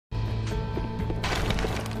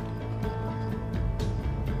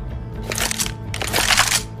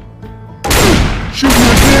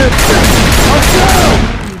You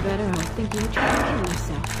better not think you're trying to kill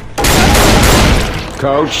yourself.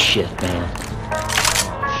 Code shit, man.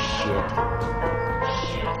 Shit.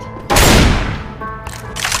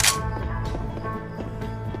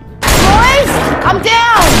 Boys, I'm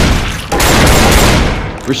down.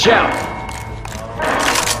 Rochelle.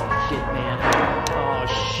 Shit, man. Oh,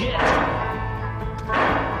 shit.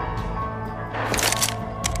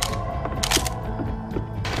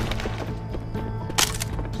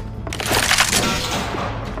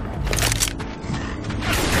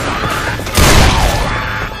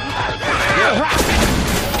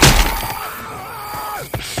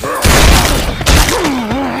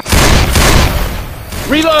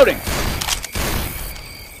 Reloading!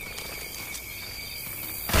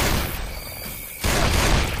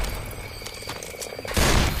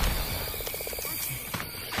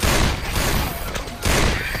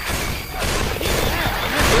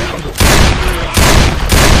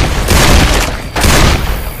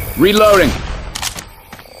 Reloading!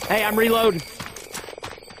 Hey, I'm reloading.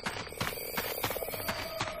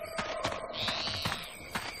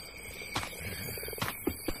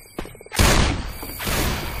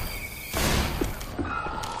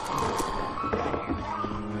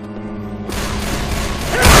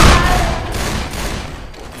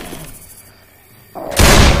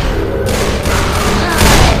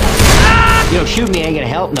 You know, shooting me ain't gonna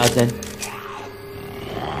help nothing.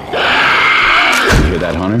 You hear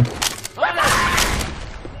that, Hunter?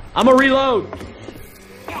 I'm a reload.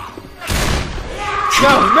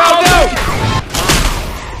 No!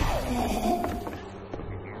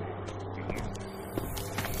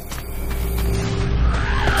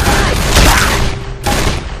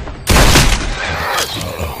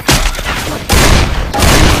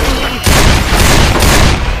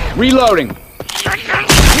 Reloading!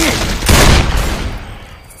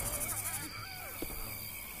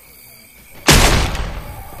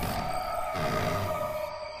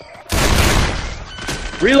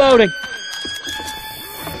 Reloading.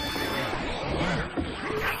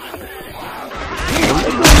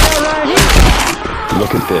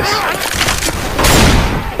 Look at this.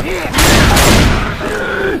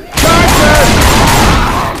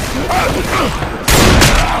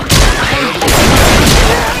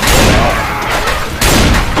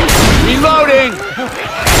 Reloading!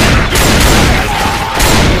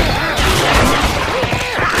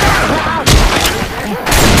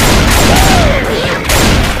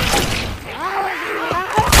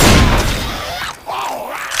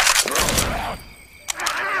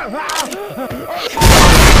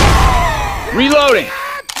 Reloading!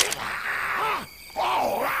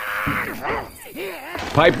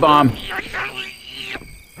 Pipe bomb.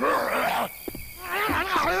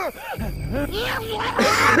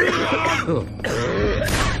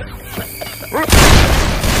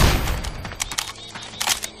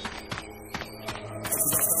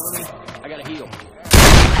 I gotta heal.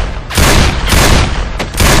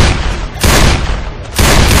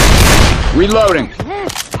 Reloading.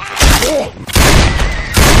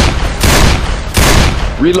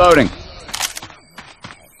 Reloading.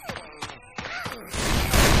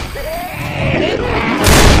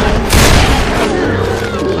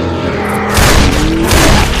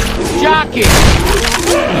 Jockey.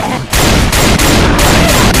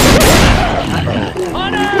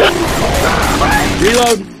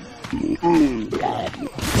 Reload.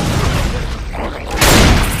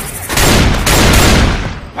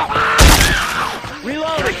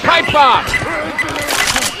 Reload. Pipe bomb.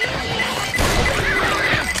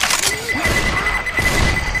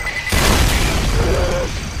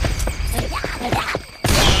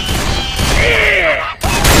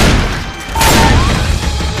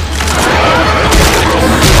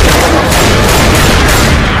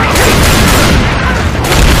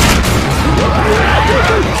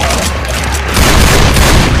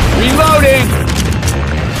 Reloading!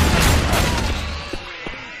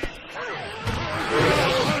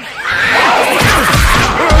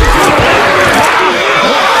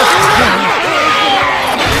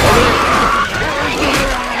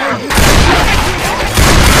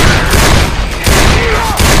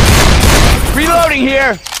 Reloading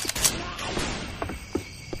here!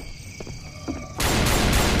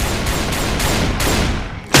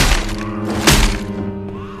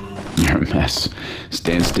 You're a mess.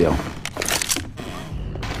 Stand still.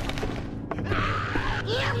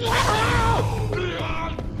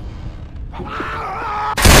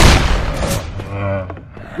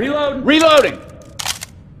 Reload. Reloading!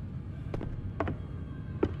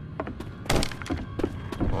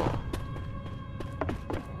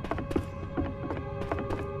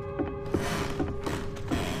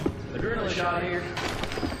 Adrenaline shot here.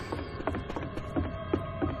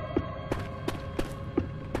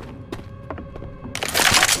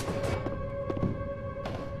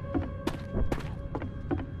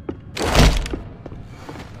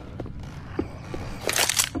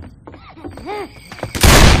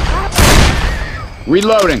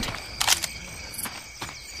 Reloading.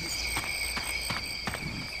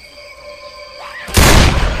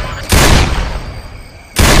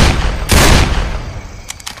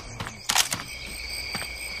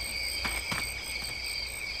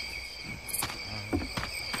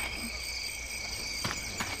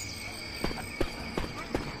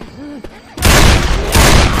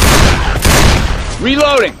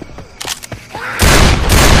 Reloading!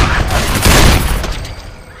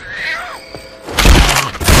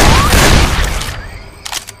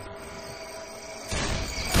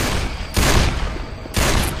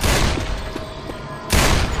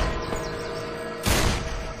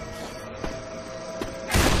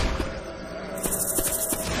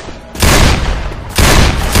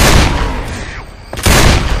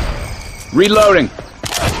 Reloading!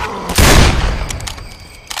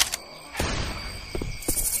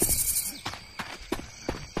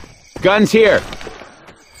 Guns here!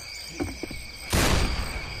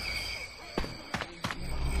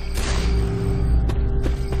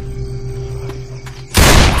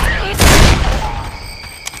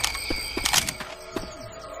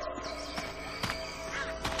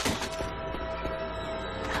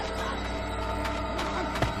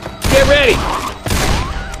 Get ready!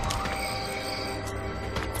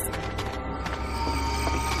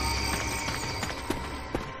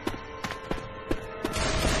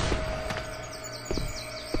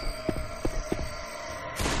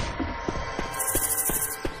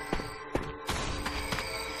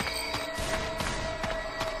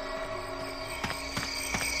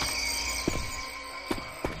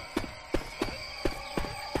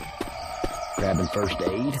 Grabbing first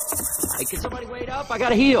aid. Hey, can somebody wait up? I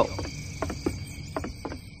gotta heal.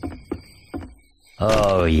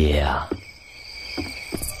 Oh, yeah.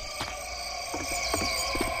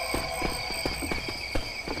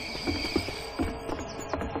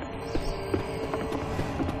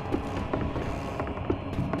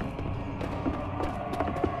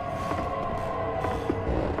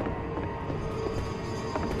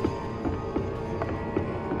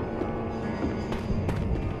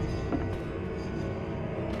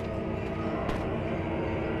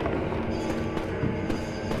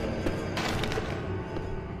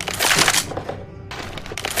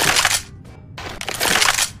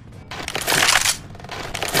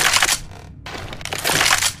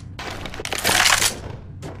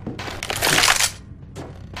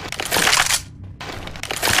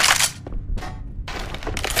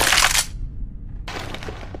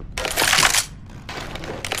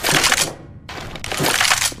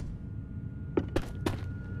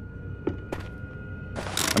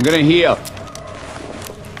 I'm gonna heal.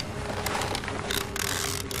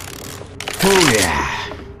 Oh yeah.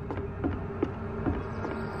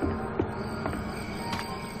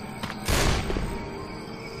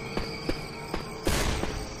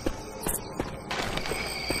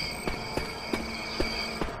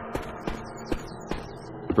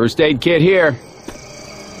 First aid kit here.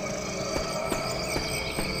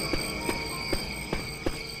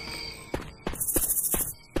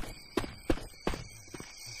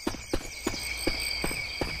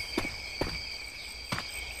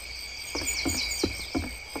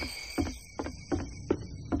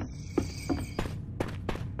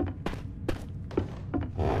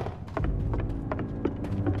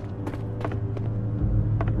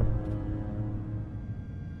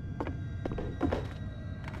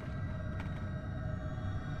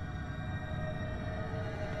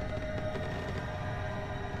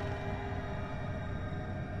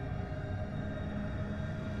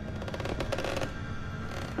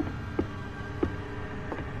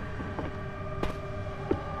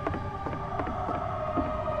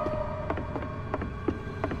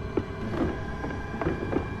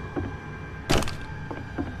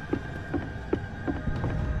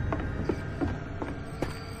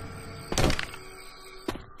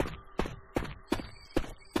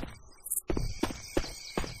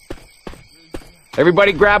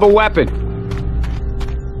 Everybody grab a weapon.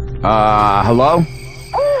 Hello? Ooh,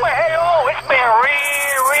 hello. It's been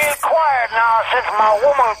real quiet now since my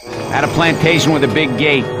woman... At a plantation with a big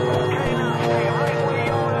gate. Okay, now, stay right where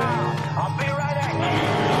you are now. I'll be right at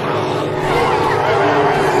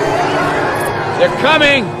you. They're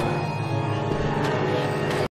coming!